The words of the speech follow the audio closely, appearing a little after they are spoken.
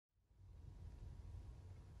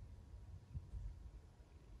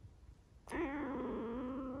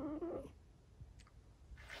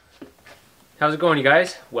How's it going, you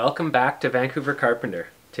guys? Welcome back to Vancouver Carpenter.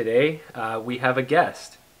 Today we have a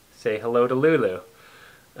guest. Say hello to Lulu.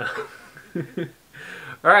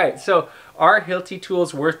 Alright, so are Hilti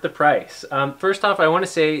tools worth the price? First off, I want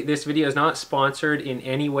to say this video is not sponsored in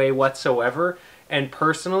any way whatsoever, and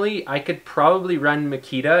personally I could probably run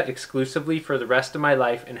Makita exclusively for the rest of my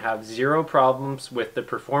life and have zero problems with the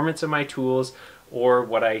performance of my tools or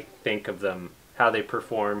what I think of them, how they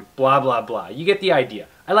perform, blah blah blah. You get the idea.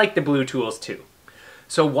 I like the blue tools too.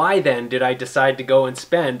 So why then did I decide to go and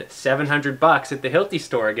spend $700 at the Hilti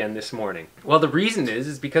store again this morning? Well, the reason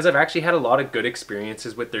is because I've actually had a lot of good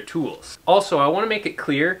experiences with their tools. Also, I want to make it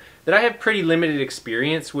clear that I have pretty limited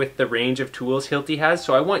experience with the range of tools Hilti has,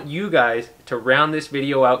 so I want you guys to round this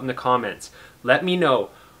video out in the comments. Let me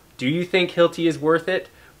know, do you think Hilti is worth it?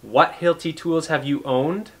 What Hilti tools have you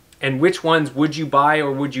owned? And which ones would you buy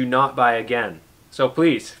or would you not buy again? So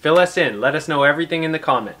please, fill us in. Let us know everything in the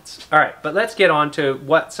comments. Alright, but let's get on to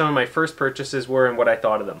what some of my first purchases were and what I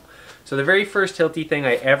thought of them. So the very first Hilti thing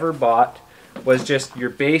I ever bought was just your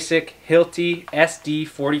basic Hilti SD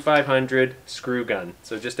 4500 screw gun.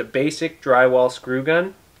 So just a basic drywall screw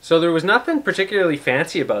gun. So there was nothing particularly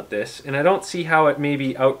fancy about this, and I don't see how it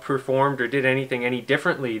maybe outperformed or did anything any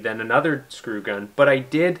differently than another screw gun, but I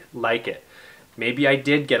did like it. Maybe I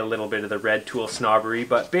did get a little bit of the red tool snobbery,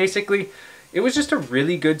 but basically it was just a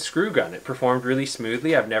really good screw gun. It performed really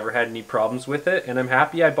smoothly. I've never had any problems with it, and I'm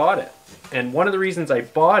happy I bought it. And one of the reasons I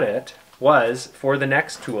bought it was for the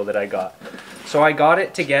next tool that I got. So I got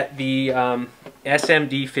it to get the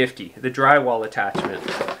SMD 50, the drywall attachment.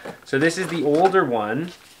 So this is the older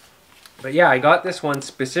one, but yeah, I got this one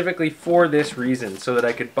specifically for this reason, so that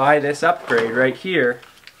I could buy this upgrade right here.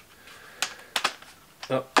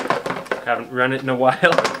 Oh, haven't run it in a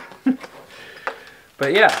while.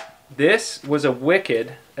 But yeah, this was a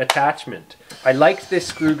wicked attachment. I liked this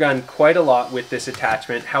screw gun quite a lot with this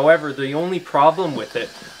attachment. However, the only problem with it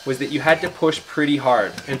was that you had to push pretty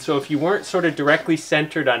hard. And so if you weren't sort of directly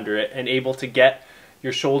centered under it and able to get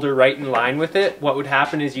your shoulder right in line with it, what would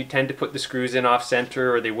happen is you tend to put the screws in off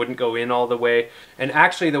center, or they wouldn't go in all the way. And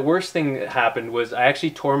actually the worst thing that happened was I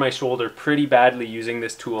actually tore my shoulder pretty badly using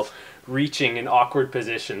this tool, reaching in awkward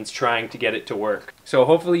positions trying to get it to work. So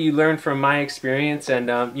hopefully you learned from my experience,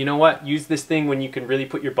 and you know what, use this thing when you can really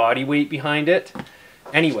put your body weight behind it.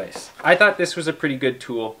 Anyways, I thought this was a pretty good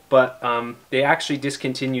tool, but they actually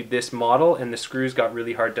discontinued this model and the screws got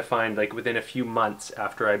really hard to find like within a few months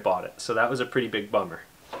after I bought it. So that was a pretty big bummer.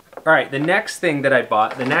 Alright, the next thing that I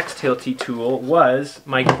bought, the next Hilti tool, was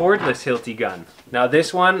my cordless Hilti gun. Now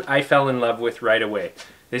this one I fell in love with right away.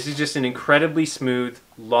 This is just an incredibly smooth,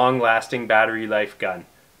 long-lasting battery life gun.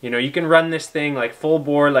 You know, you can run this thing like full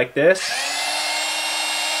bore like this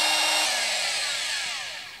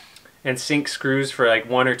and sink screws for like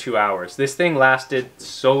 1 or 2 hours. This thing lasted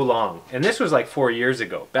so long, and this was like 4 years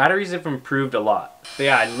ago. Batteries have improved a lot. But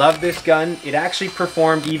yeah, I love this gun. It actually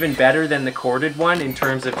performed even better than the corded one in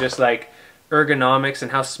terms of just like ergonomics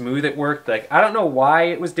and how smooth it worked. Like, I don't know why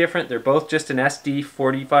it was different. They're both just an SD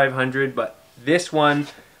 4500, but this one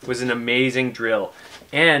was an amazing drill,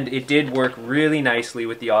 and it did work really nicely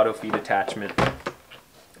with the auto feed attachment.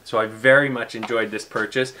 So I very much enjoyed this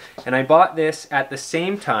purchase, and I bought this at the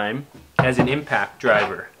same time as an impact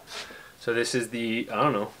driver. So this is the, I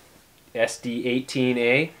don't know,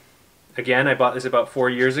 SD18A. Again, I bought this about 4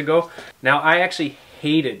 years ago. Now I actually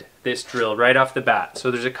hated this drill right off the bat.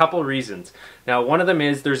 So there's a couple reasons. Now one of them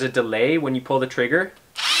is there's a delay when you pull the trigger.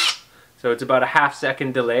 So it's about a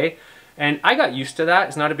half-second delay. And I got used to that.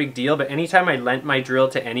 It's not a big deal, but anytime I lent my drill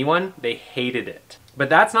to anyone, they hated it. But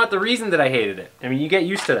that's not the reason that I hated it. I mean, you get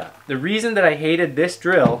used to that. The reason that I hated this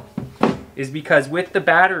drill is because with the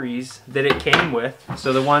batteries that it came with,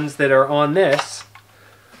 so the ones that are on this,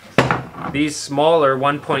 these smaller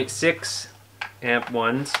 1.6 amp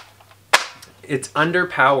ones, it's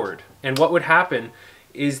underpowered. And what would happen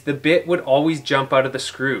is the bit would always jump out of the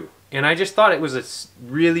screw. And I just thought it was a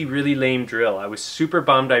really, really lame drill. I was super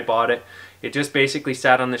bummed I bought it. It just basically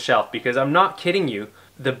sat on the shelf because I'm not kidding you.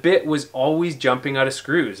 The bit was always jumping out of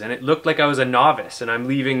screws, and it looked like I was a novice and I'm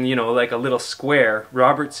leaving, you know, like a little square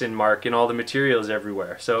Robertson mark in all the materials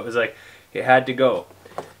everywhere. So it was like, it had to go.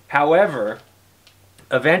 However,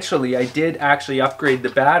 eventually I did actually upgrade the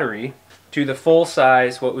battery to the full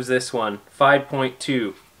size, what was this one?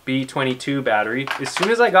 5.2 B22 battery. As soon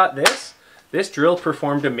as I got this drill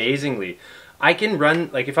performed amazingly. I can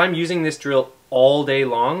run, like if I'm using this drill all day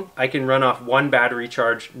long, I can run off 1 battery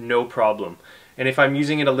charge, no problem. And if I'm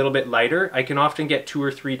using it a little bit lighter, I can often get 2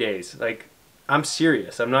 or 3 days. Like, I'm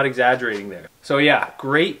serious, I'm not exaggerating there. So yeah,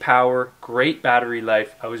 great power, great battery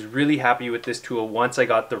life. I was really happy with this tool once I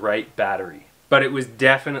got the right battery. but it was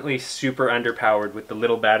definitely super underpowered with the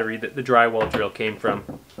little battery that the drywall drill came from.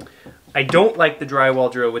 I don't like the drywall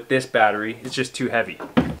drill with this battery, it's just too heavy.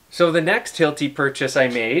 So the next Hilti purchase I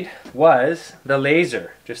made was the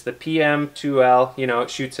laser, just the PM2L. You know, it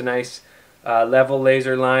shoots a nice level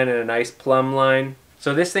laser line and a nice plumb line.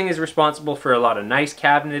 So this thing is responsible for a lot of nice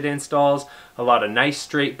cabinet installs, a lot of nice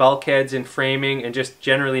straight bulkheads and framing, and just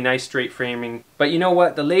generally nice straight framing. But you know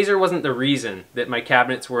what? The laser wasn't the reason that my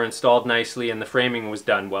cabinets were installed nicely and the framing was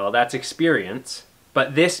done well. That's experience.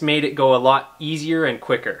 But this made it go a lot easier and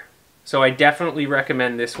quicker. So I definitely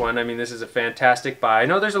recommend this one. I mean, this is a fantastic buy. I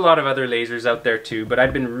know there's a lot of other lasers out there too, but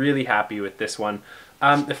I've been really happy with this one.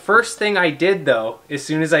 The first thing I did though, as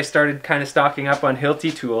soon as I started kind of stocking up on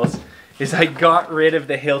Hilti tools, is I got rid of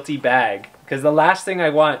the Hilti bag. Because the last thing I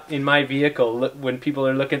want in my vehicle when people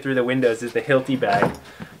are looking through the windows is the Hilti bag.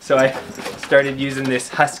 So I started using this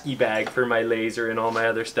Husky bag for my laser and all my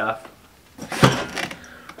other stuff.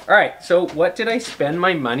 Alright, so what did I spend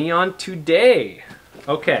my money on today?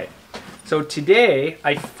 Okay, so today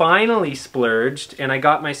I finally splurged and I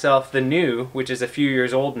got myself the new, which is a few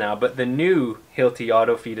years old now, but the new Hilti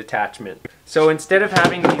auto feed attachment. So instead of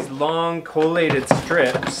having these long collated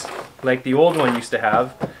strips like the old one used to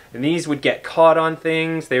have, and these would get caught on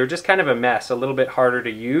things, they were just kind of a mess, a little bit harder to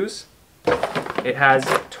use. It has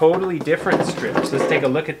totally different strips. Let's take a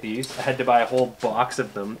look at these. I had to buy a whole box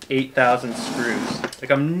of them, 8,000 screws. Like,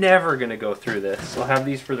 I'm never gonna go through this. I'll have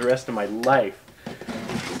these for the rest of my life.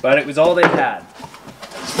 But it was all they had.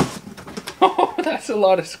 Oh, that's a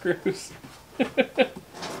lot of screws. But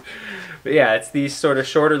yeah, it's these sort of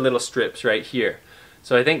shorter little strips right here.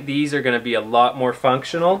 So I think these are going to be a lot more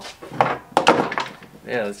functional.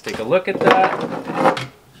 Yeah, let's take a look at that.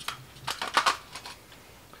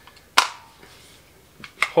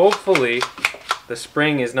 Hopefully the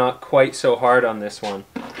spring is not quite so hard on this one.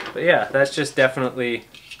 But yeah, that's just definitely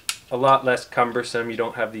a lot less cumbersome. You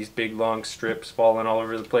don't have these big long strips falling all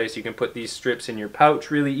over the place. You can put these strips in your pouch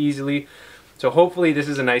really easily. So hopefully this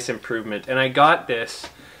is a nice improvement. And I got this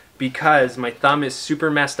because my thumb is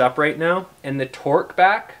super messed up right now, and the torque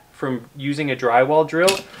back from using a drywall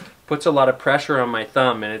drill puts a lot of pressure on my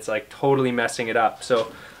thumb, and it's like totally messing it up.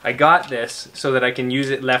 So I got this so that I can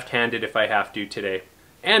use it left-handed if I have to today.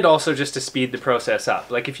 And also just to speed the process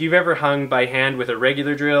up. Like if you've ever hung by hand with a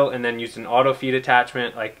regular drill and then used an auto feed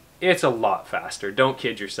attachment, like it's a lot faster. Don't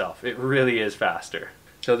kid yourself. It really is faster.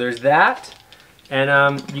 So there's that.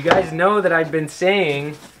 And you guys know that I've been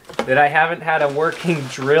saying that I haven't had a working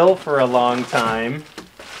drill for a long time.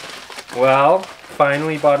 Well,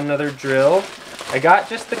 finally bought another drill. I got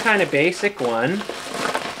just the kind of basic one.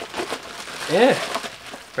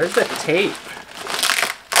 Where's the tape?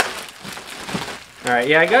 Alright,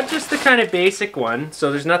 yeah, I got just the kind of basic one,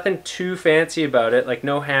 so there's nothing too fancy about it, like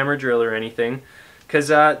no hammer drill or anything. Because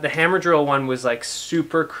the hammer drill one was like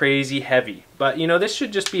super crazy heavy. But you know, this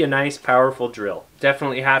should just be a nice powerful drill.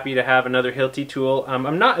 Definitely happy to have another Hilti tool.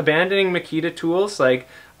 I'm not abandoning Makita tools. Like,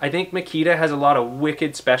 I think Makita has a lot of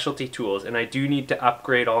wicked specialty tools, and I do need to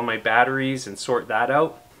upgrade all my batteries and sort that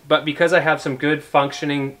out. But because I have some good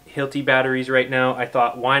functioning Hilti batteries right now, I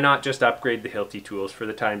thought, why not just upgrade the Hilti tools for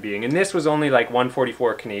the time being? And this was only like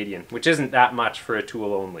 144 Canadian, which isn't that much for a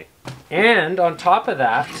tool only. And on top of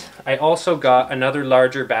that, I also got another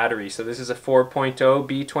larger battery. So this is a 4.0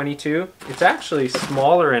 B22. It's actually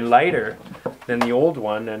smaller and lighter than the old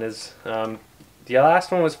one, and is the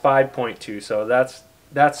last one was 5.2, so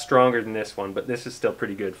that's stronger than this one, but this is still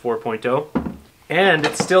pretty good, 4.0. And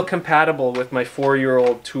it's still compatible with my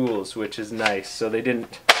 4-year-old tools, which is nice. So they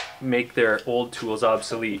didn't make their old tools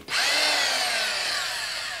obsolete.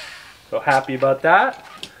 So happy about that.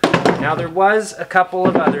 Now there was a couple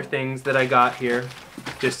of other things that I got here.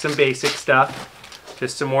 Just some basic stuff.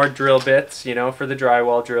 Just some more drill bits, you know, for the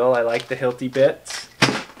drywall drill. I like the Hilti bits.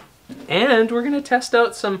 And we're going to test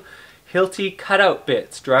out some Hilti cutout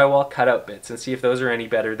bits, drywall cutout bits, and see if those are any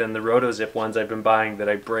better than the RotoZip ones I've been buying that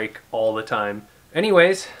I break all the time.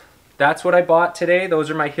 Anyways, that's what I bought today. Those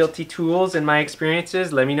are my Hilti tools and my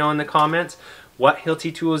experiences. Let me know in the comments, what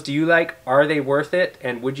Hilti tools do you like? Are they worth it?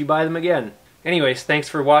 And would you buy them again? Anyways, thanks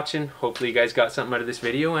for watching. Hopefully you guys got something out of this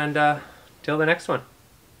video, and till the next one.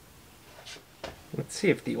 Let's see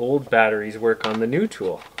if the old batteries work on the new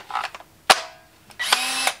tool.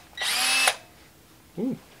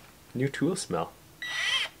 Ooh, new tool smell.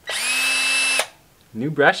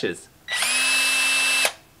 New brushes.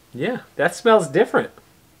 Yeah, that smells different.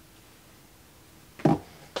 What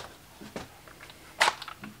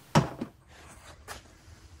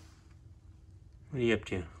are you up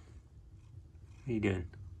to? What are you doing?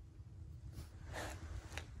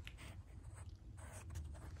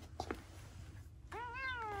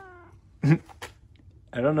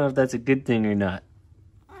 I don't know if that's a good thing or not.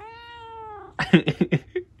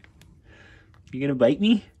 You gonna bite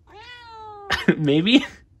me? Maybe?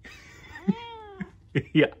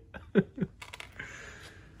 Yeah.